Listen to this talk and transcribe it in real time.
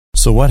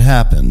So what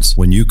happens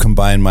when you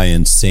combine my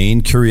insane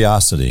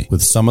curiosity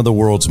with some of the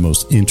world's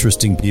most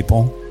interesting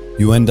people?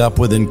 You end up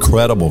with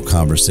incredible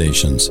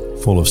conversations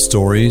full of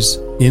stories,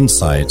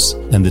 insights,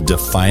 and the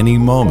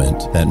defining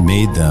moment that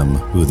made them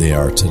who they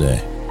are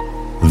today.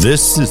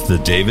 This is the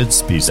David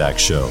Spizak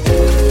Show.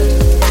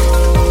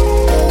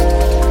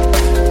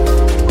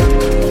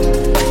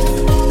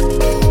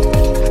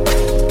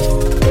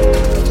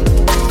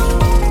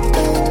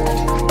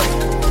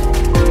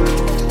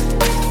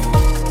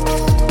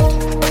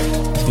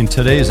 In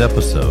today's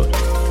episode,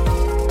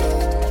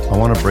 I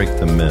want to break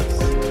the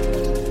myth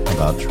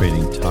about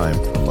trading time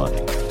for money.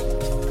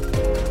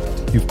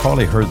 You've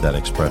probably heard that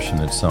expression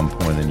at some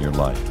point in your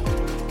life,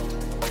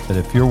 that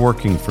if you're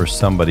working for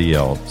somebody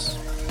else,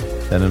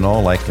 then in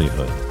all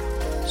likelihood,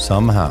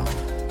 somehow,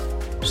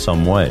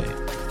 some way,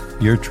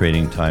 you're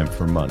trading time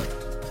for money.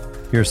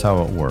 Here's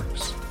how it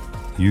works.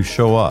 You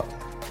show up,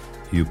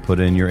 you put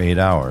in your 8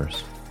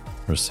 hours,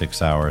 or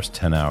 6 hours,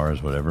 10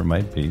 hours, whatever it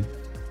might be,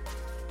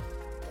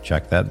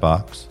 check that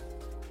box,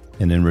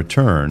 and in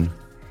return,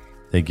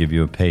 they give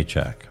you a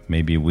paycheck,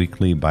 maybe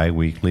weekly,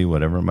 bi-weekly,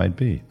 whatever it might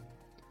be.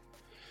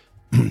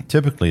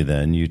 Typically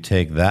then, you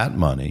take that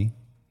money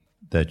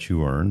that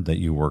you earned, that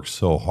you worked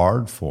so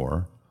hard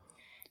for,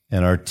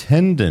 and our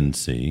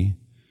tendency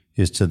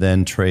is to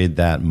then trade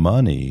that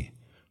money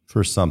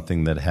for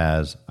something that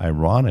has,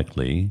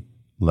 ironically,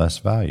 less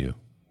value.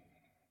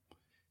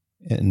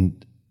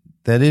 And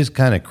that is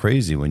kind of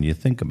crazy when you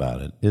think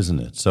about it, isn't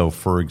it? So,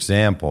 for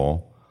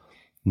example,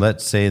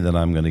 let's say that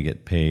I'm going to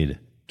get paid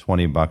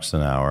 $20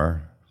 an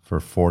hour for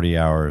 40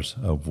 hours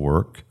of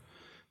work.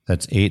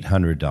 That's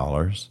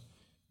 $800.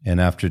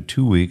 And after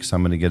 2 weeks,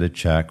 I'm going to get a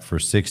check for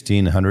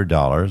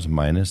 $1,600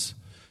 minus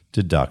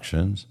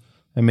deductions.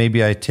 And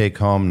maybe I take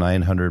home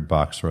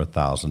 $900 or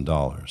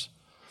 $1,000.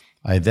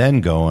 I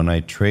then go and I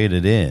trade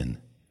it in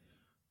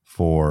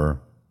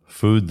for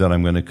food that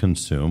I'm going to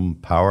consume,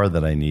 power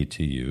that I need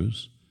to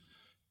use,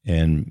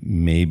 and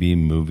maybe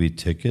movie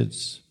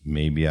tickets.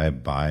 Maybe I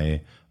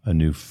buy a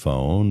new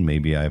phone,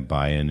 maybe I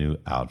buy a new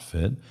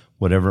outfit,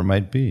 whatever it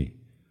might be.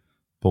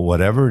 But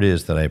whatever it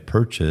is that I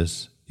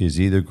purchase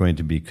is either going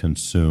to be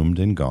consumed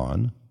and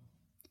gone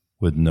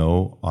with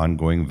no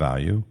ongoing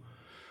value,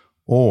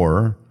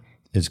 or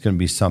it's going to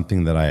be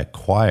something that I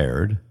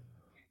acquired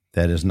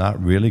that is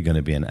not really going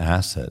to be an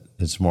asset.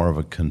 It's more of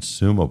a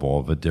consumable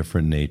of a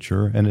different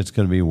nature, and it's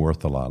going to be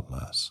worth a lot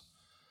less.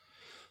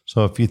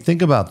 So if you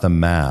think about the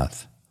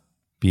math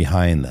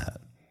behind that,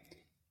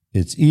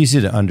 it's easy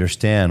to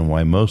understand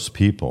why most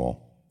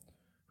people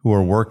who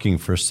are working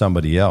for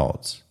somebody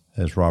else,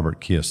 as Robert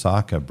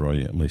Kiyosaki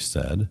brilliantly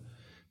said,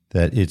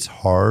 that it's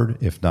hard,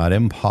 if not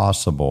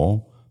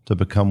impossible, to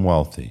become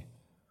wealthy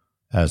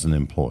as an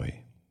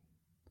employee.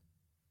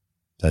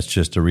 That's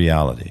just a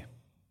reality.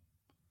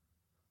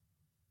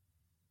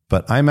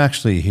 But I'm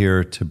actually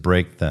here to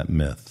break that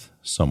myth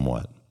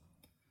somewhat,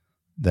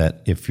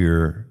 that if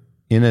you're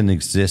in an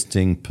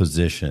existing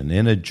position,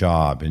 in a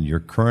job, in your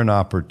current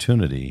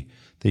opportunity,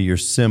 that you're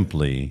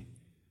simply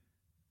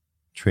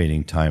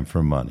trading time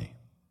for money.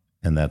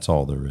 And that's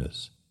all there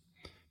is.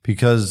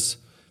 Because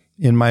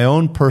in my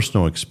own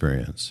personal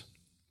experience,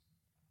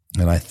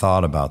 and I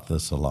thought about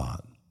this a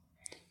lot,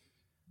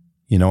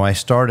 I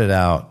started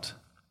out,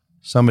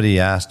 somebody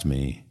asked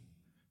me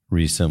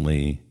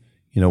recently,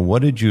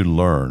 what did you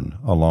learn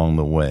along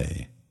the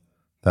way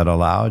that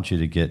allowed you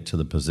to get to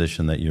the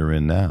position that you're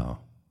in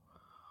now?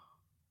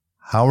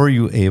 How are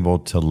you able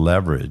to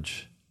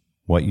leverage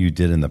what you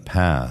did in the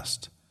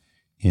past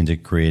into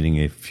creating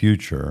a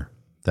future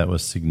that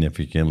was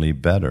significantly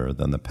better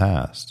than the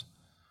past?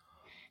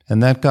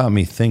 And that got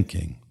me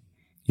thinking.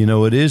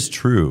 It is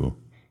true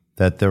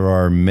that there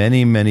are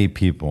many, many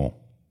people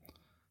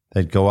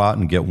that go out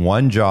and get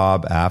one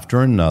job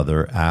after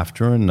another,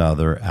 after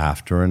another,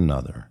 after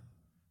another.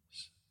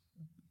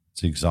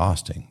 It's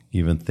exhausting,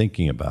 even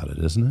thinking about it,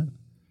 isn't it?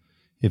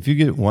 If you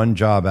get one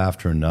job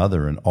after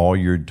another and all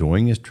you're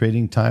doing is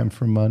trading time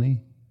for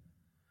money,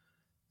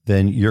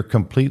 then you're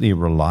completely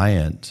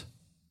reliant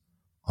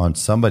on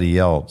somebody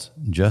else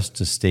just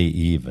to stay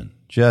even,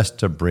 just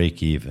to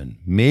break even,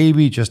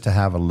 maybe just to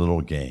have a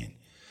little gain.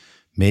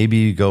 Maybe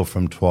you go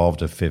from 12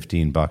 to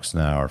 $15 an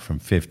hour, from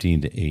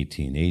 15 to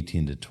 18,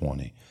 18 to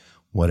 20,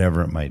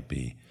 whatever it might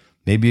be.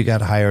 Maybe you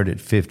got hired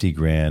at 50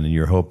 grand and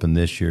you're hoping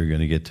this year you're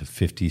going to get to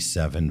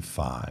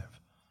 57.5.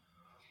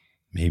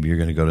 Maybe you're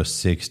going to go to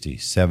 60,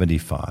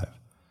 75.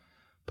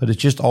 But it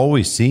just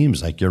always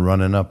seems like you're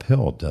running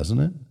uphill, doesn't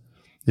it?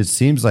 It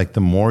seems like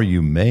the more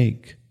you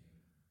make,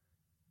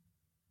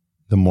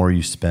 the more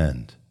you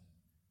spend.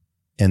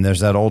 And there's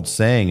that old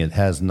saying, it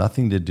has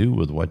nothing to do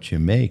with what you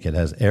make. It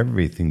has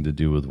everything to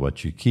do with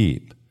what you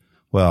keep.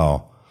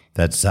 Well,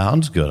 that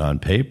sounds good on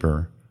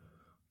paper,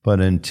 but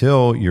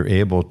until you're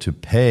able to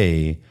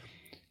pay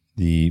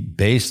the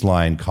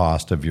baseline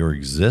cost of your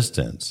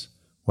existence,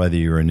 whether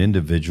you're an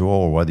individual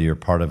or whether you're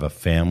part of a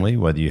family,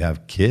 whether you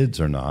have kids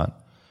or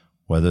not,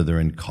 whether they're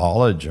in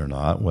college or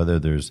not, whether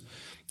there's,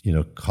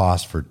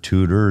 cost for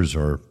tutors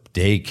or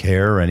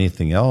daycare or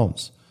anything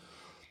else.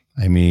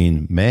 I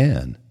mean,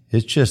 man,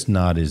 It's just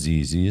not as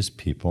easy as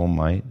people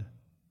might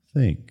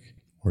think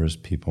or as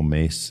people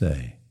may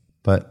say.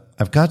 But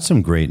I've got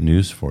some great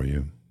news for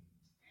you.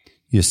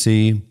 You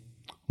see,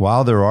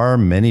 while there are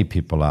many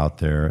people out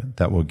there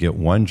that will get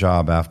one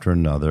job after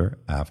another,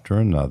 after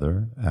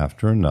another,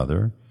 after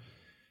another,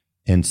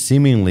 and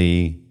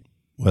seemingly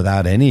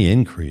without any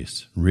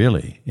increase,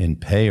 really, in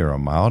pay or a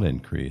mild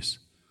increase,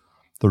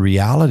 the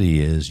reality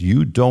is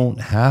you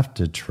don't have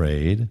to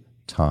trade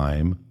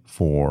time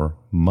for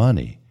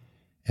money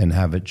and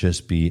have it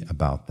just be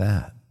about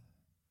that.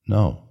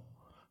 No.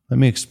 Let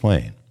me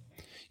explain.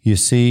 You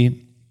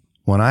see,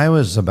 when I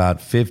was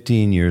about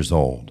 15 years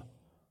old,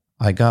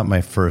 I got my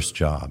first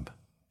job.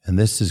 And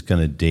this is going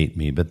to date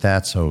me, but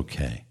that's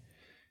okay.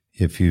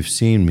 If you've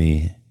seen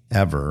me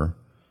ever,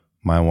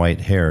 my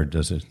white hair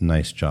does a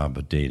nice job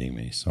of dating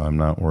me, so I'm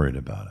not worried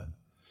about it.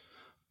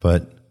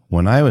 But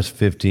when I was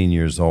 15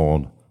 years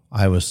old,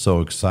 I was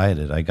so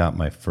excited. I got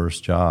my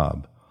first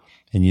job.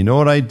 And you know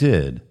what I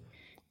did?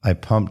 I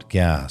pumped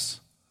gas.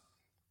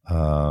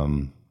 Let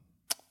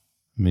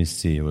me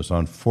see. It was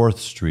on 4th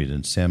Street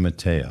in San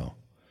Mateo.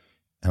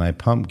 And I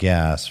pumped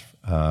gas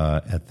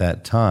at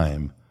that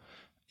time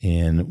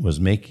and was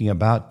making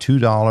about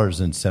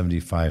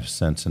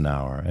 $2.75 an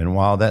hour. And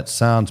while that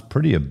sounds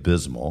pretty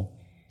abysmal,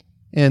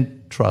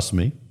 and trust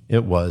me,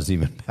 it was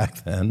even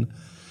back then,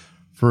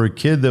 for a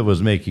kid that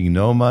was making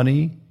no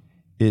money,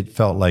 it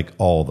felt like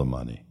all the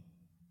money.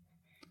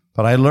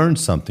 But I learned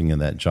something in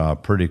that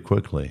job pretty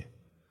quickly.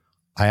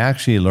 I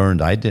actually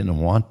learned I didn't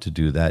want to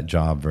do that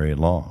job very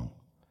long,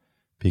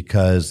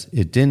 because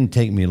it didn't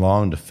take me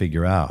long to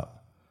figure out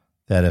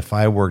that if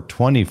I worked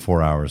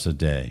 24 hours a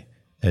day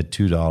at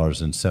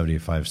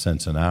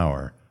 $2.75 an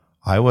hour,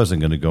 I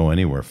wasn't going to go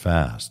anywhere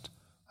fast.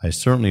 I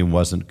certainly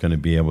wasn't going to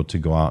be able to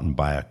go out and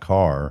buy a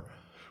car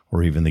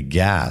or even the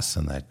gas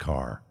in that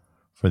car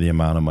for the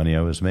amount of money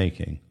I was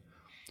making.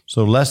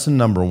 So lesson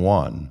number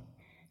one,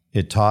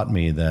 it taught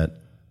me that,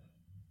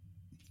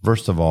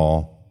 first of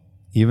all,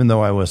 even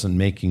though I wasn't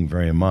making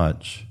very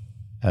much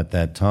at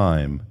that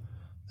time,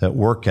 that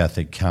work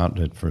ethic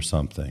counted for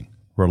something.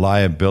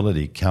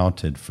 Reliability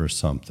counted for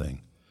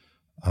something.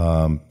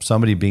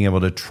 Somebody being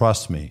able to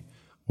trust me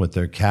with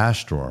their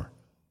cash drawer,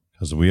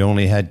 because we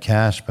only had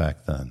cash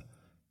back then,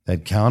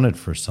 that counted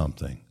for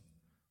something.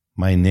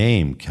 My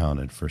name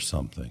counted for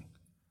something.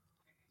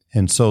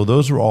 And so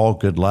those were all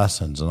good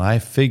lessons. And I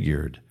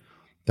figured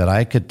that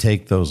I could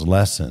take those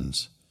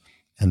lessons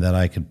and that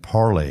I could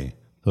parlay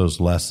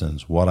those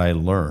lessons, what I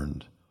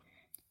learned,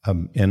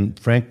 and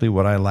frankly,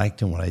 what I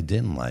liked and what I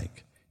didn't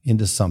like,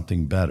 into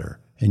something better.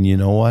 And you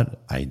know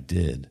what? I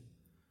did.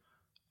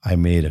 I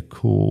made a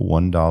cool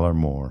 $1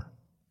 more.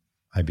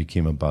 I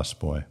became a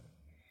busboy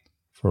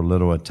for a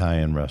little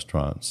Italian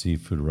restaurant,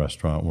 seafood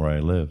restaurant where I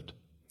lived.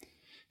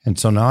 And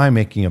so now I'm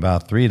making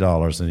about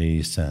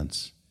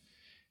 $3.80.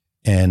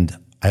 And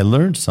I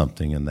learned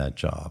something in that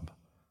job.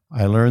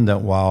 I learned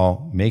that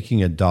while making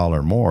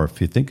 $1 more, if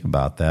you think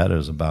about that, it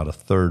was about a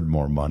third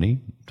more money.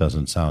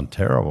 Doesn't sound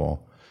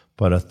terrible,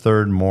 but a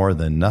third more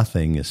than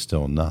nothing is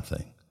still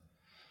nothing.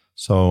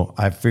 So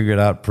I figured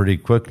out pretty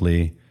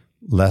quickly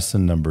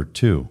lesson number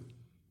 2.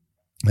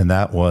 And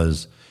that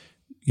was,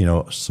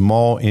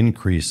 small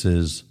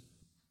increases,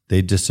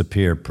 they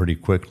disappear pretty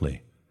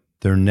quickly.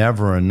 They're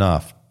never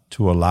enough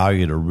to allow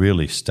you to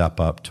really step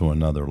up to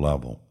another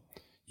level.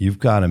 You've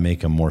got to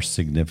make a more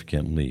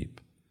significant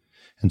leap.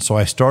 And so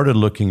I started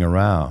looking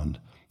around,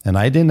 and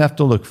I didn't have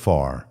to look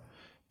far,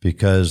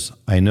 because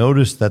I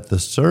noticed that the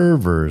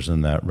servers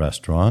in that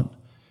restaurant,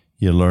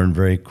 you learn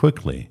very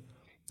quickly,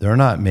 they're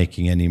not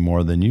making any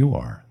more than you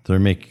are. They're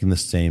making the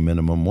same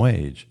minimum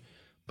wage,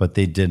 but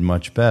they did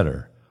much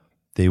better.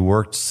 They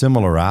worked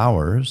similar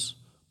hours,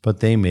 but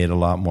they made a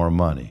lot more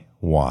money.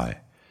 Why?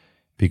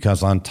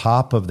 Because on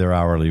top of their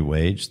hourly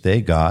wage,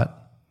 they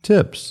got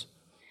tips.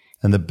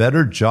 And the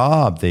better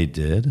job they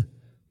did,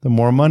 the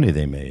more money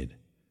they made.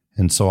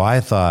 And so I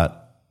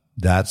thought,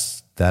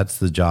 that's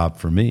the job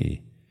for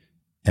me.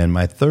 And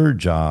my third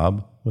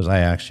job was I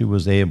actually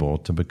was able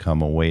to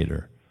become a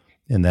waiter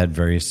in that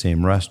very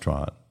same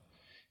restaurant.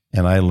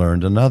 And I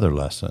learned another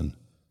lesson.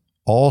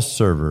 All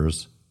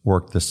servers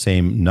work the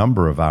same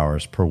number of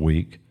hours per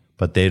week,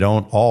 but they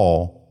don't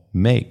all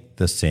make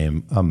the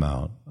same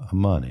amount of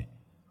money.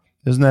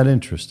 Isn't that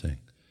interesting?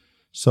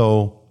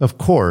 So, of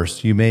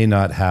course, you may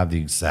not have the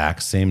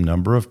exact same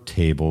number of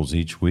tables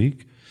each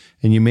week,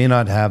 and you may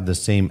not have the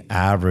same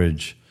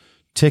average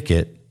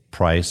ticket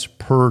price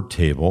per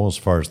table as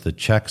far as the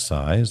check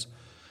size,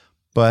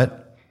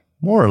 but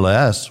more or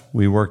less,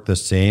 we work the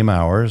same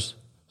hours,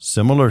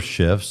 similar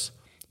shifts,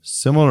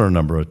 similar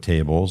number of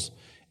tables,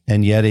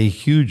 and yet a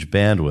huge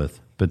bandwidth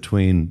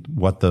between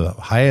what the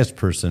highest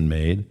person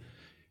made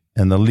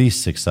and the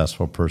least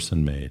successful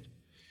person made.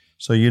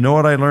 So you know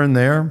what I learned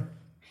there?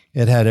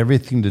 It had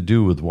everything to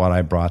do with what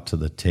I brought to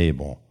the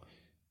table.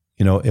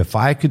 If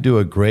I could do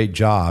a great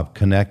job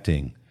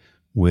connecting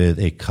with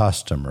a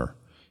customer,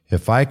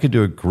 if I could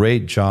do a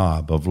great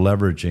job of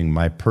leveraging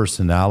my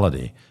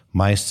personality,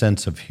 my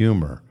sense of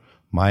humor,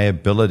 my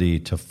ability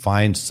to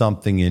find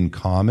something in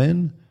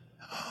common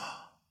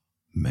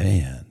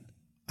man,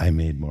 I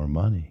made more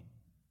money.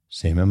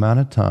 Same amount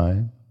of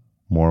time,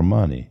 more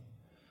money.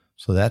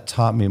 So that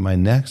taught me my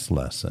next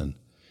lesson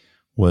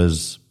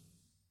was,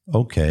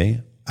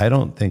 okay, I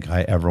don't think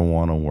I ever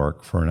want to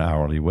work for an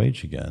hourly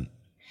wage again.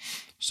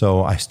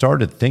 So I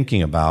started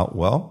thinking about,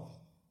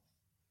 well,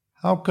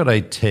 how could I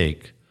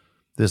take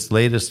this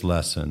latest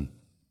lesson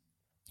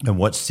and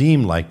what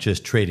seemed like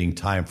just trading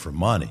time for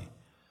money,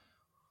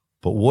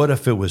 but what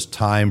if it was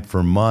time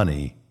for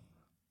money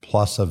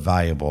plus a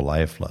valuable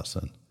life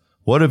lesson?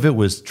 What if it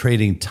was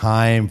trading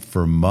time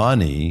for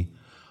money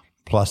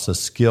plus a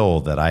skill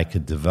that I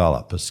could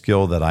develop, a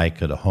skill that I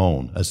could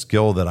hone, a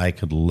skill that I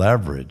could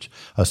leverage,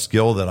 a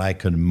skill that I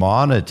could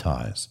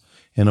monetize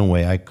in a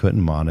way I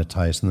couldn't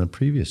monetize in the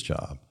previous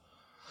job?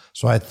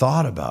 So I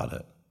thought about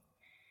it.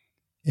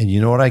 And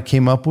you know what I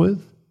came up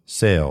with?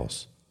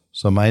 Sales.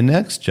 So my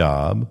next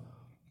job,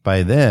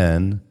 by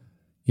then,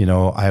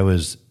 I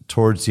was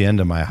towards the end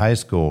of my high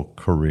school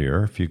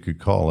career, if you could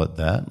call it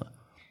that.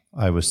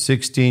 I was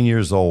 16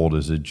 years old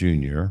as a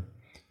junior,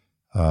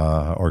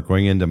 or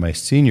going into my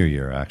senior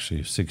year,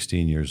 actually,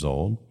 16 years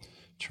old.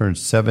 Turned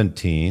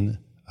 17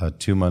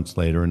 2 months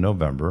later in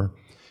November,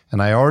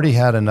 and I already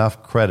had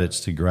enough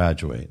credits to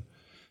graduate.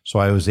 So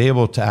I was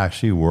able to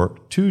actually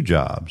work 2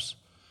 jobs.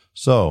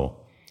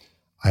 So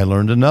I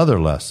learned another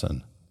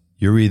lesson.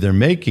 You're either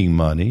making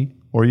money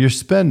or you're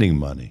spending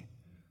money.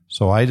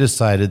 So I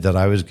decided that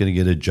I was going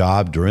to get a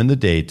job during the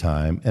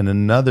daytime and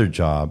another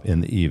job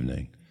in the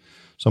evening.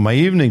 So my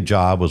evening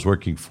job was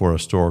working for a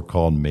store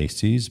called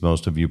Macy's.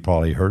 Most of you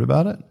probably heard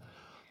about it,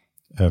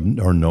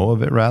 or know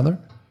of it rather.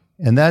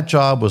 And that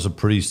job was a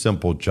pretty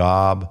simple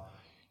job.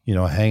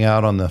 Hang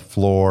out on the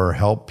floor,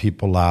 help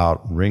people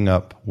out, ring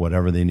up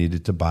whatever they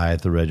needed to buy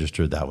at the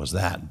register. That was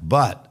that.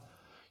 But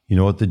you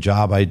know what the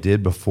job I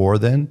did before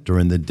then,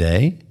 during the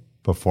day,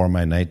 before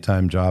my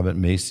nighttime job at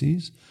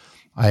Macy's?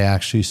 I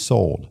actually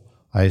sold.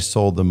 I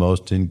sold the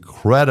most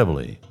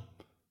incredibly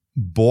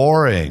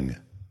boring,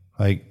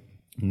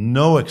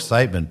 no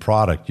excitement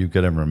product you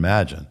could ever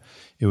imagine.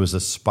 It was a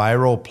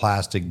spiral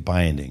plastic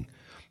binding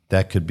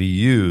that could be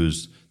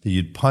used, that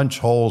you'd punch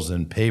holes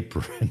in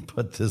paper and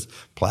put this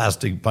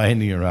plastic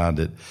binding around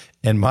it.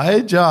 And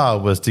my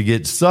job was to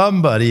get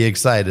somebody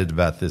excited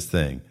about this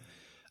thing.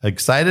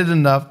 Excited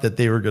enough that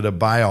they were going to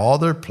buy all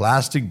their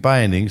plastic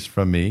bindings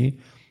from me,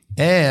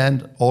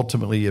 and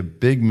ultimately a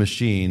big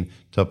machine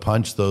to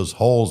punch those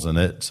holes in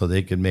it so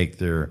they could make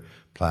their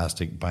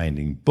plastic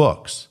binding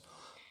books.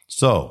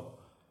 So,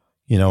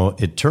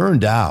 it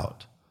turned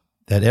out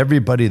that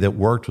everybody that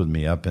worked with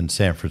me up in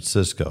San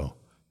Francisco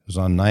was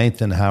on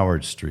 9th and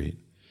Howard Street.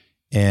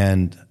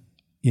 And,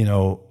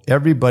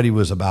 everybody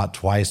was about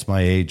twice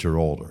my age or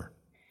older.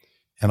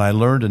 And I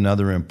learned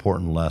another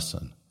important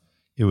lesson.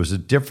 It was a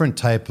different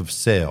type of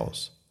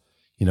sales.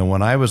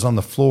 When I was on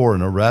the floor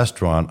in a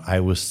restaurant,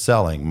 I was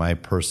selling my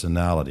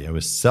personality. I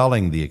was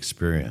selling the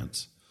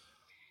experience.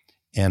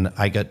 And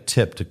I got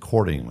tipped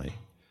accordingly.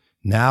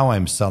 Now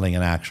I'm selling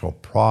an actual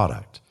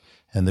product.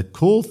 And the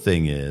cool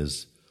thing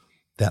is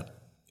that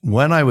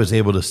when I was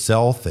able to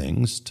sell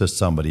things to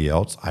somebody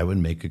else, I would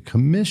make a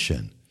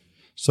commission.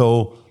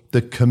 So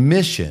the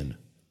commission,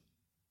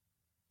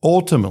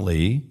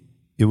 ultimately,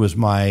 it was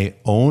my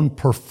own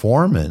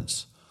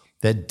performance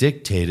that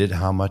dictated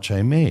how much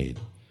I made.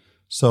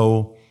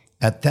 So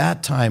at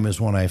that time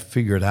is when I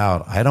figured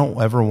out I don't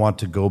ever want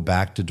to go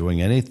back to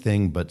doing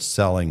anything but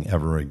selling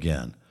ever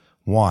again.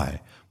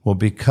 Why? Well,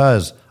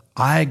 because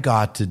I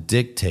got to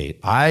dictate,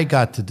 I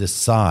got to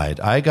decide,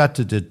 I got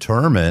to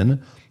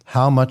determine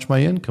how much my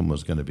income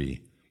was going to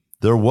be.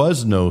 There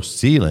was no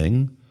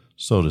ceiling,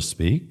 so to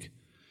speak.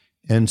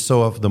 And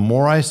so if the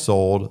more I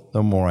sold,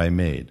 the more I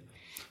made.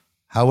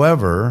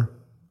 However,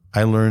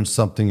 I learned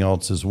something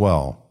else as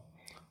well.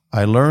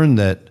 I learned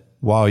that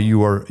while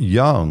you are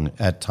young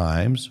at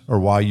times, or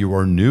while you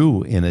are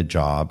new in a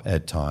job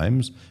at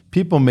times,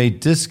 people may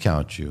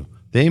discount you.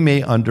 They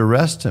may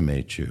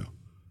underestimate you.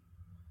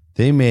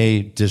 They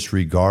may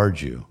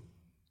disregard you.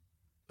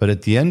 But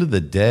at the end of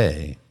the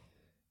day,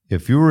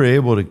 if you were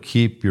able to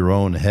keep your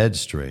own head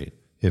straight,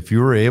 if you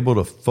were able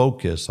to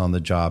focus on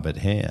the job at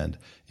hand,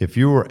 if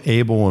you were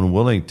able and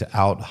willing to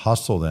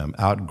out-hustle them,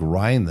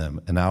 out-grind them,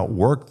 and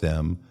outwork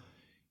them,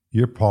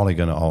 you're probably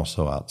going to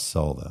also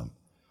outsell them.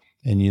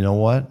 And you know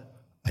what?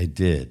 I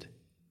did.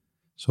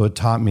 So it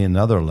taught me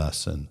another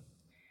lesson.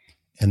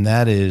 And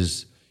that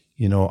is,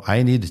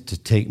 I needed to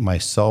take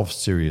myself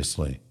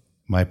seriously,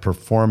 my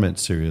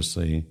performance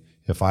seriously,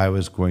 if I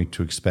was going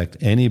to expect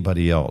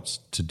anybody else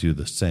to do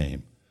the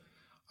same.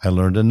 I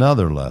learned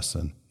another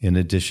lesson in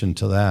addition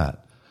to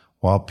that.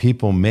 While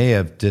people may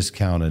have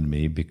discounted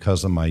me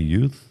because of my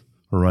youth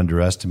or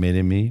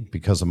underestimated me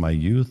because of my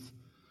youth,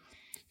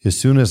 as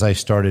soon as I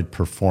started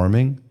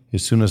performing,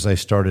 as soon as I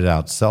started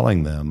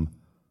outselling them,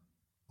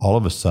 all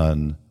of a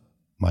sudden,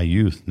 my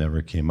youth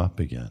never came up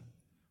again.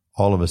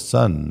 All of a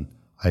sudden,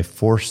 I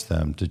forced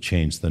them to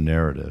change the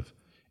narrative,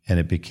 and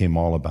it became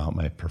all about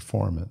my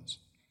performance.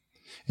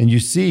 And you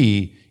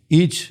see,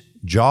 each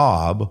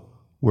job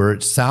where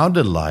it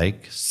sounded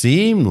like,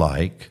 seemed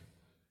like,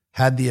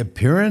 had the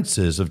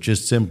appearances of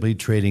just simply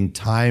trading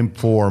time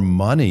for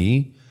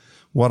money.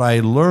 What I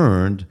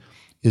learned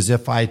is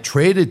if I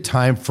traded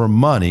time for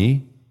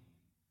money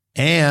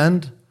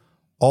and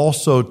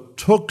also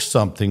took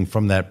something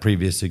from that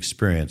previous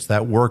experience,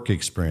 that work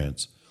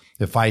experience,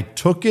 if I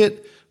took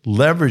it,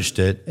 leveraged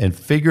it, and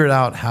figured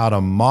out how to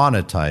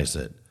monetize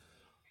it,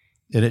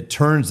 and it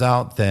turns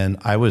out then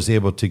I was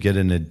able to get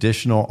an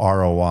additional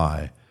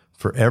ROI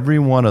for every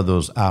one of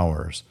those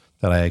hours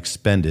that I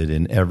expended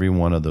in every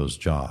one of those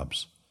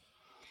jobs.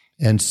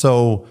 And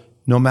so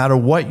no matter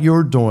what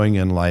you're doing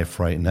in life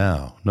right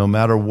now, no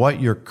matter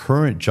what your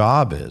current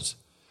job is,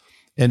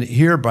 and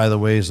here, by the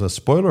way, is a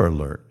spoiler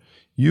alert,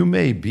 you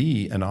may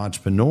be an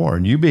entrepreneur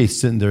and you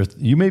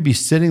may be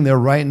sitting there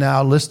right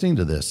now listening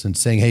to this and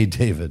saying, hey,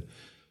 David,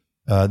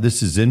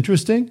 this is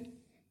interesting.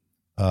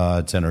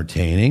 It's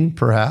entertaining,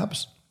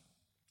 perhaps,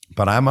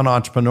 but I'm an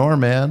entrepreneur,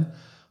 man.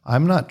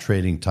 I'm not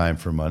trading time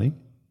for money.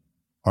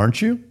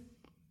 Aren't you?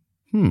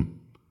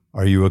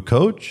 Are you a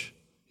coach?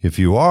 If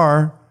you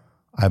are,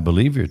 I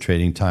believe you're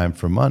trading time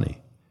for money.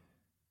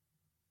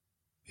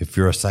 If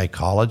you're a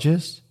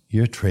psychologist,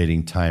 you're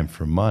trading time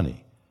for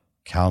money.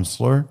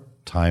 Counselor,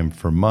 time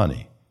for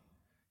money.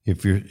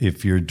 If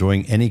you're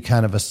doing any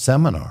kind of a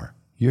seminar,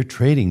 you're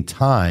trading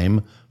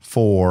time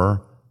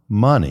for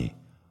money.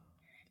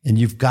 And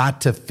you've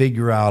got to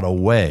figure out a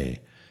way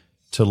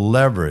to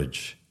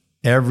leverage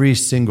every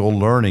single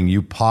learning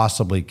you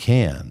possibly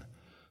can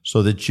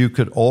so that you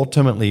could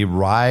ultimately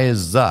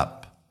rise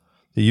up,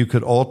 that you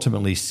could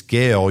ultimately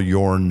scale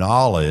your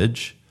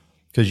knowledge,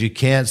 because you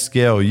can't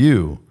scale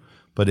you.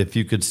 But if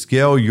you could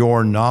scale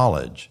your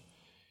knowledge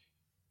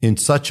in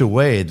such a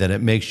way that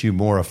it makes you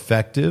more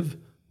effective,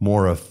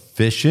 more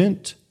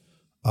efficient,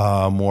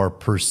 more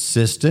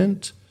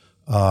persistent,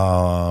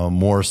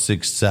 more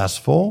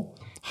successful,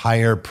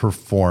 higher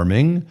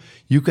performing,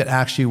 you could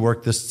actually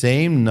work the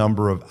same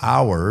number of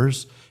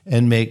hours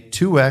and make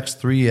 2x,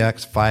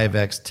 3x,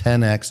 5x,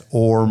 10x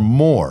or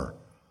more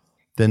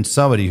than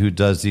somebody who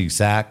does the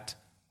exact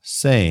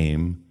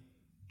same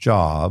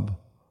job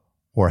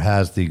or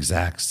has the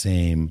exact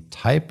same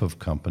type of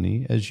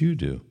company as you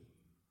do.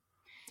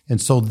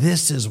 And so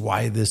this is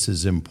why this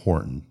is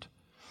important,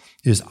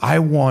 is I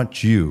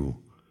want you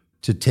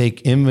to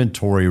take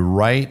inventory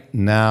right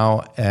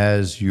now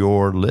as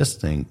you're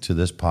listening to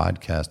this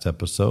podcast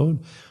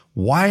episode.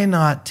 Why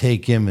not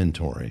take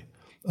inventory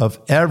of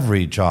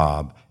every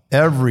job,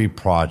 every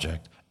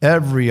project,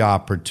 every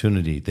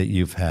opportunity that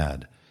you've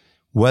had,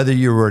 whether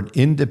you were an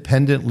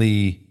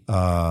independently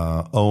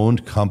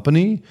owned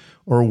company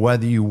or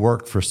whether you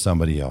worked for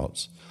somebody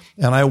else.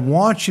 And I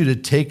want you to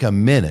take a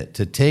minute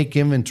to take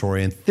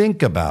inventory and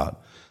think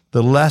about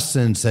the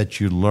lessons that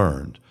you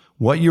learned,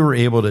 what you were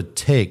able to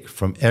take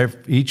from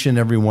each and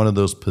every one of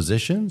those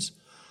positions.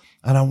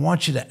 And I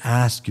want you to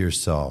ask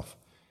yourself,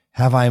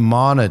 have I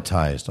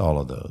monetized all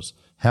of those?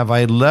 Have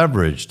I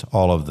leveraged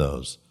all of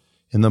those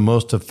in the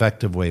most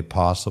effective way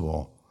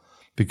possible?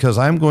 Because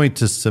I'm going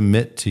to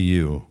submit to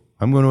you,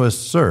 I'm going to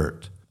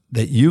assert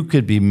that you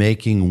could be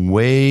making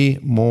way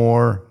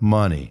more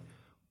money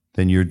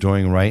than you're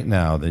doing right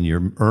now, than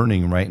you're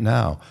earning right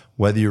now,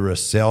 whether you're a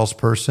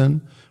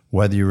salesperson,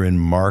 whether you're in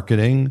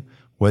marketing,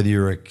 whether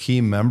you're a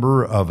key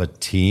member of a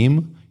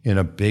team in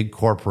a big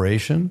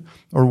corporation,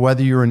 or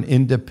whether you're an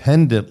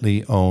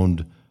independently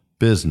owned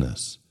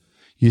business.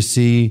 You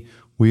see,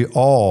 we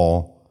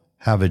all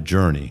have a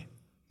journey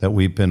that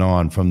we've been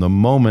on from the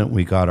moment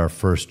we got our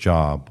first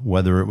job,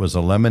 whether it was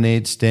a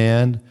lemonade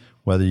stand,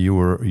 whether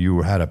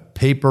you had a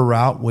paper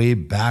route way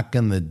back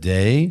in the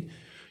day,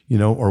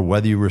 or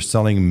whether you were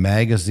selling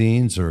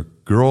magazines or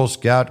Girl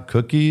Scout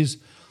cookies.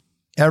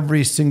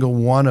 Every single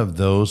one of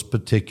those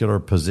particular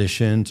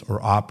positions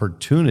or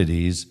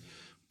opportunities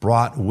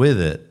brought with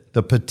it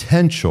the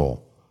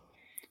potential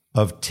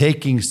of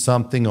taking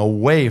something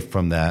away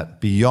from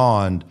that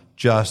beyond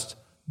just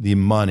the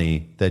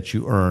money that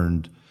you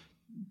earned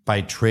by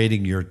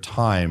trading your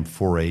time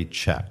for a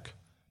check.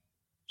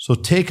 So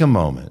take a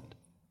moment,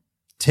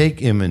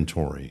 take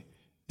inventory,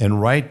 and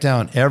write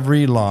down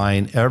every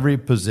line, every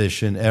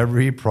position,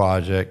 every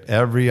project,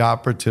 every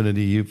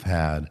opportunity you've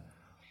had.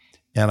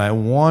 And I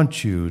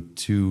want you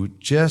to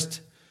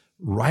just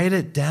write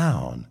it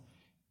down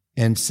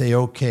and say,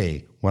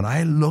 okay, when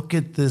I look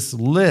at this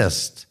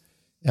list,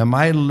 am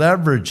I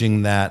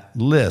leveraging that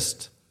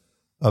list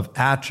of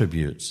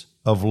attributes,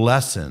 of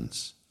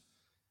lessons,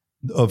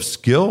 of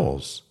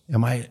skills?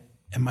 Am I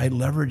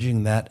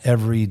leveraging that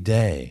every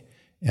day?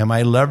 Am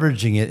I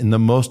leveraging it in the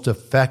most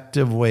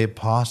effective way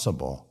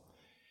possible?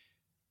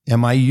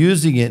 Am I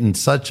using it in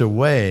such a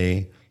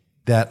way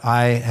that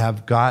I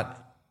have got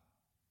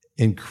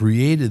and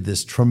created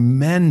this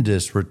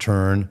tremendous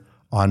return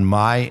on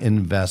my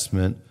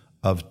investment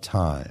of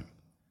time?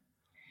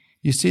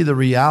 You see, the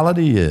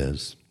reality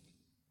is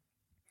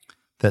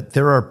that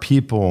there are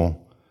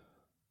people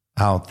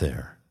out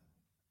there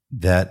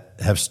that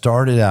have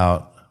started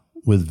out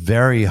with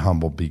very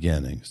humble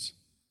beginnings,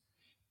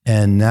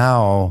 and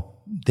now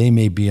they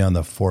may be on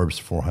the Forbes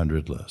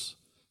 400 list.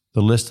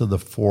 the list of the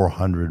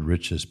 400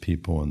 richest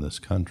people in this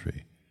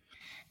country.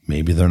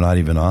 Maybe they're not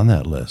even on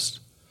that list.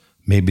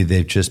 Maybe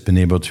they've just been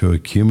able to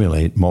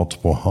accumulate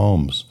multiple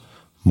homes,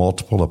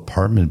 multiple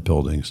apartment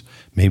buildings.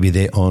 Maybe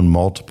they own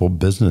multiple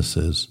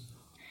businesses.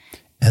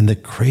 And the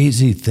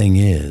crazy thing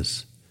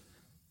is,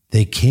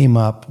 they came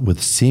up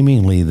with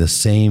seemingly the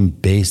same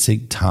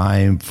basic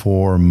time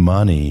for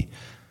money,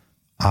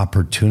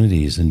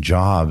 opportunities and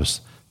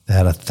jobs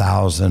that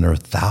 1,000 or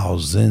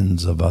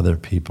thousands of other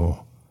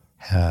people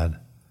had.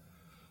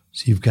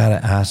 So you've got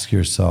to ask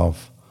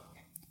yourself,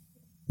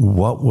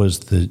 what was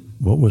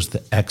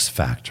the X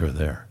factor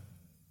there?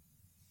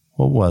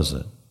 What was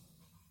it?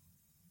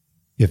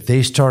 If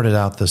they started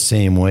out the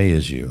same way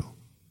as you,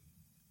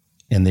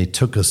 and they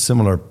took a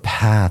similar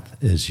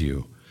path as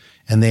you,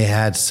 and they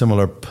had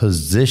similar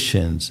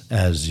positions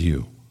as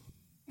you,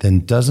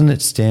 then doesn't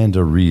it stand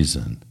to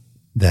reason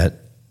that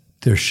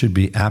there should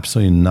be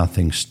absolutely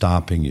nothing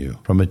stopping you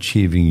from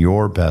achieving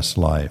your best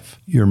life,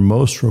 your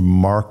most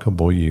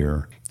remarkable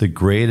year, the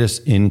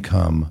greatest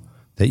income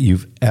that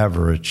you've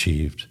ever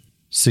achieved,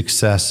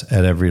 success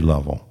at every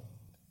level?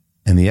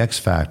 And the X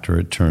factor,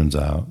 it turns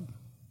out,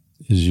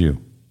 is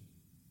you.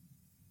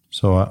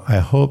 So I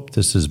hope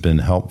this has been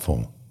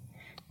helpful.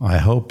 I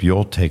hope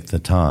you'll take the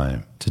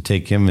time to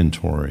take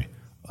inventory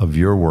of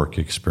your work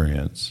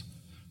experience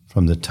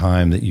from the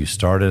time that you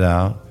started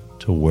out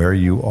to where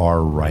you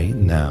are right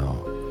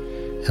now.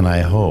 And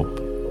I hope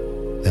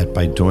that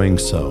by doing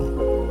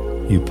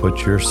so, you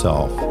put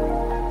yourself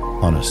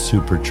on a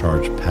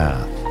supercharged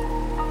path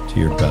to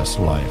your best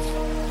life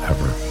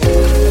ever.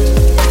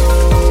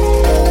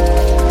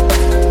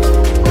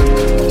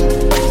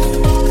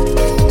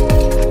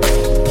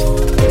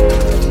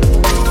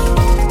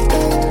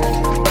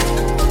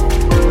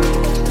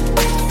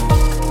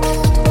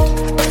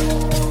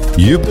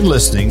 You've been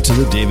listening to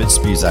The David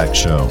Spizak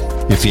Show.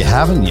 If you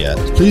haven't yet,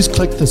 please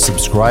click the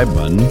subscribe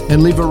button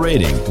and leave a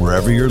rating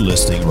wherever you're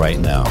listening right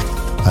now.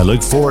 I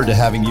look forward to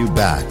having you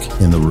back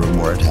in the room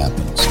where it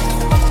happens.